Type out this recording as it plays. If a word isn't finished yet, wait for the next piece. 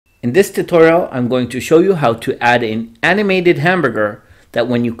In this tutorial, I'm going to show you how to add an animated hamburger that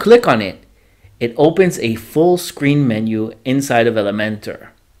when you click on it, it opens a full screen menu inside of Elementor.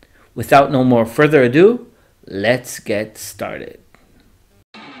 Without no more further ado, let's get started.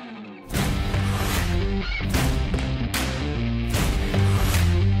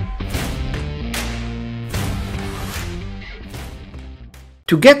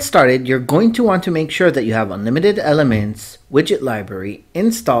 To get started, you're going to want to make sure that you have Unlimited Elements widget library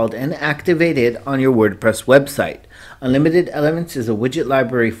installed and activated on your WordPress website. Unlimited Elements is a widget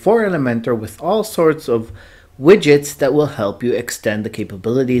library for Elementor with all sorts of widgets that will help you extend the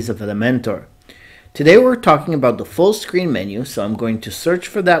capabilities of Elementor. Today we're talking about the full screen menu, so I'm going to search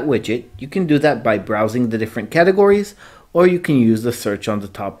for that widget. You can do that by browsing the different categories, or you can use the search on the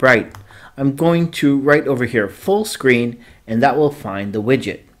top right. I'm going to write over here full screen, and that will find the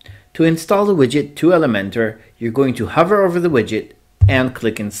widget. To install the widget to Elementor, you're going to hover over the widget and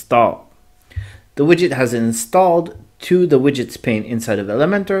click install. The widget has installed to the widgets pane inside of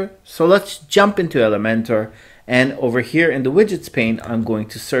Elementor, so let's jump into Elementor, and over here in the widgets pane I'm going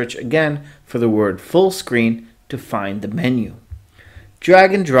to search again for the word full screen to find the menu.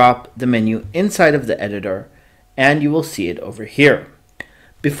 Drag and drop the menu inside of the editor and you will see it over here.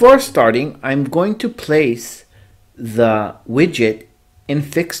 Before starting, I'm going to place the widget in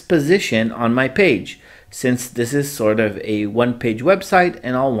fixed position on my page, since this is sort of a one-page website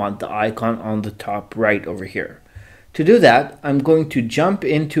and I'll want the icon on the top right over here. To do that, I'm going to jump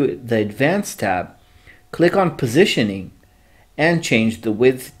into the Advanced tab, click on Positioning, and change the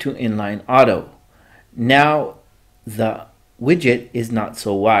width to Inline Auto. Now the widget is not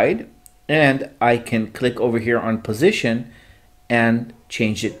so wide, and I can click over here on Position and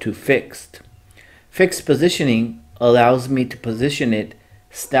change it to Fixed. Fixed positioning allows me to position it,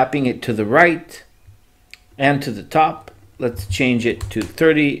 snapping it to the right and to the top. Let's change it to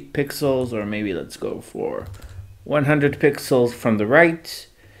 30 pixels, or maybe let's go for 100 pixels from the right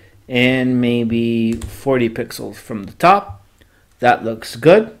and maybe 40 pixels from the top. That looks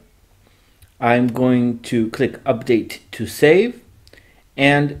good. I'm going to click Update to save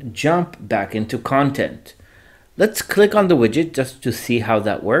and jump back into content. Let's click on the widget just to see how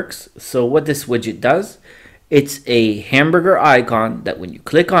that works. So what this widget does, it's a hamburger icon that when you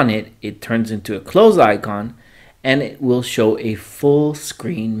click on it, it turns into a close icon and it will show a full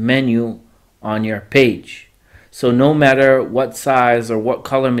screen menu on your page. So no matter what size or what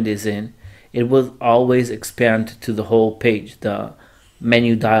column it is in, it will always expand to the whole page, the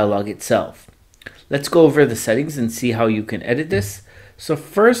menu dialog itself. Let's go over the settings and see how you can edit this. So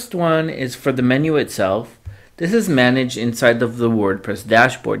first one is for the menu itself. This is managed inside of the WordPress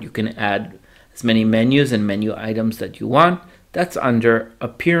dashboard. You can add as many menus and menu items that you want. That's under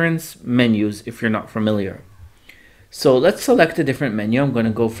Appearance Menus if you're not familiar. So let's select a different menu. I'm going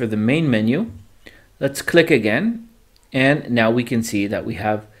to go for the main menu. Let's click again, and now we can see that we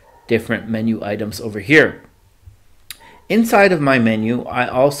have different menu items over here. Inside of my menu, I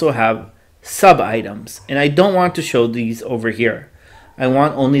also have sub items, and I don't want to show these over here. I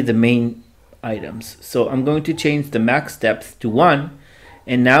want only the main items. So I'm going to change the max depth to 1,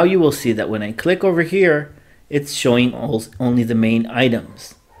 and now you will see that when I click over here, it's showing only the main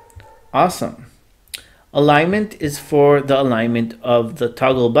items. Awesome. Alignment is for the alignment of the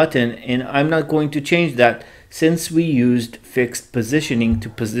toggle button, and I'm not going to change that since we used fixed positioning to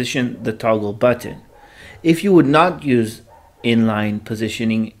position the toggle button. If you would not use inline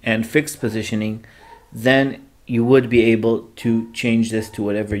positioning and fixed positioning, then you would be able to change this to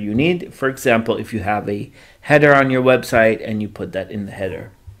whatever you need. For example, if you have a header on your website and you put that in the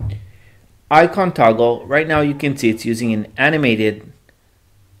header. Icon toggle, right now you can see it's using an animated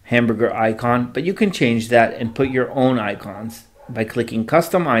hamburger icon, but you can change that and put your own icons by clicking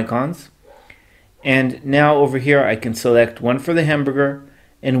custom icons. And now over here I can select one for the hamburger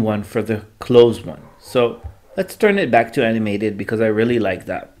and one for the closed one. So let's turn it back to animated because I really like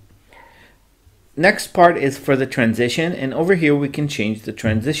that. Next part is for the transition, and over here we can change the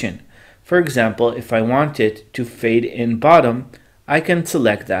transition. For example, if I want it to fade in bottom, I can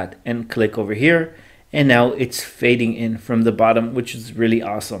select that and click over here, and now it's fading in from the bottom, which is really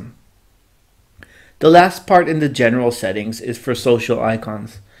awesome. The last part in the general settings is for social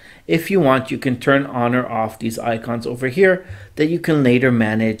icons. If you want, you can turn on or off these icons over here that you can later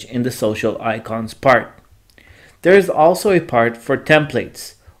manage in the social icons part. There is also a part for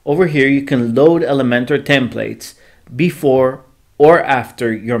templates. Over here you can load Elementor templates before or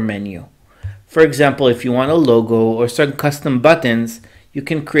after your menu. For example, if you want a logo or some custom buttons, you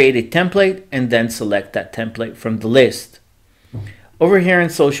can create a template and then select that template from the list. Over here in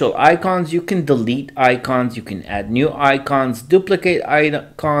social icons, you can delete icons, you can add new icons, duplicate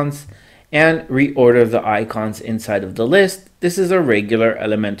icons, and reorder the icons inside of the list. This is a regular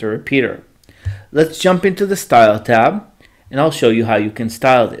Elementor repeater. Let's jump into the Style tab, and I'll show you how you can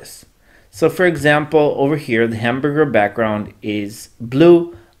style this. So for example, over here, the hamburger background is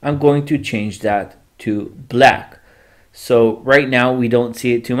blue. I'm going to change that to black. So right now we don't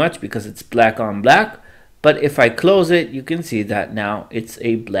see it too much because it's black on black. But if I close it, you can see that now it's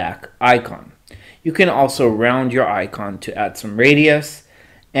a black icon. You can also round your icon to add some radius,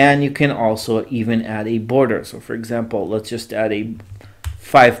 and you can also even add a border. So for example, let's just add a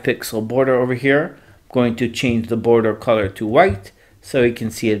 5-pixel border over here. I'm going to change the border color to white so you can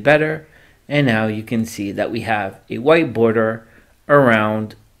see it better. And now you can see that we have a white border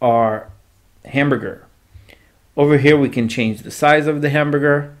around our hamburger. Over here we can change the size of the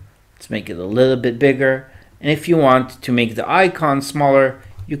hamburger. Let's make it a little bit bigger. And if you want to make the icon smaller,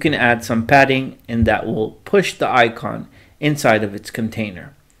 you can add some padding, and that will push the icon inside of its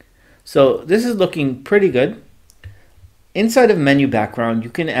container. So this is looking pretty good. Inside of menu background, you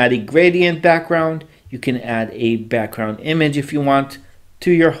can add a gradient background. You can add a background image if you want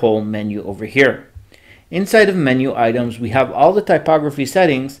to your whole menu over here. Inside of menu items, we have all the typography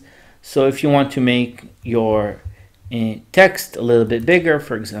settings. So if you want to make your text a little bit bigger,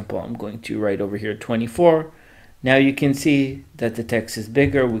 for example, I'm going to write over here 24. Now you can see that the text is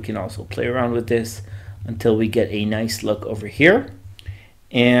bigger. We can also play around with this until we get a nice look over here.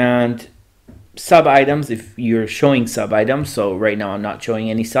 And sub items, if you're showing sub items, so right now I'm not showing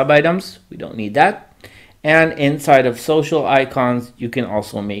any sub items, we don't need that. And inside of social icons, you can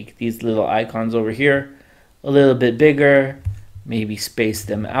also make these little icons over here a little bit bigger, maybe space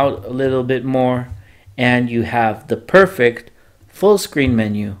them out a little bit more, and you have the perfect full screen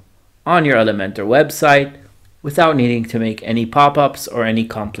menu on your Elementor website without needing to make any pop-ups or any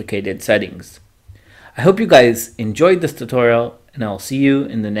complicated settings. I hope you guys enjoyed this tutorial, and I'll see you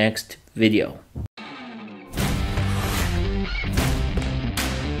in the next video.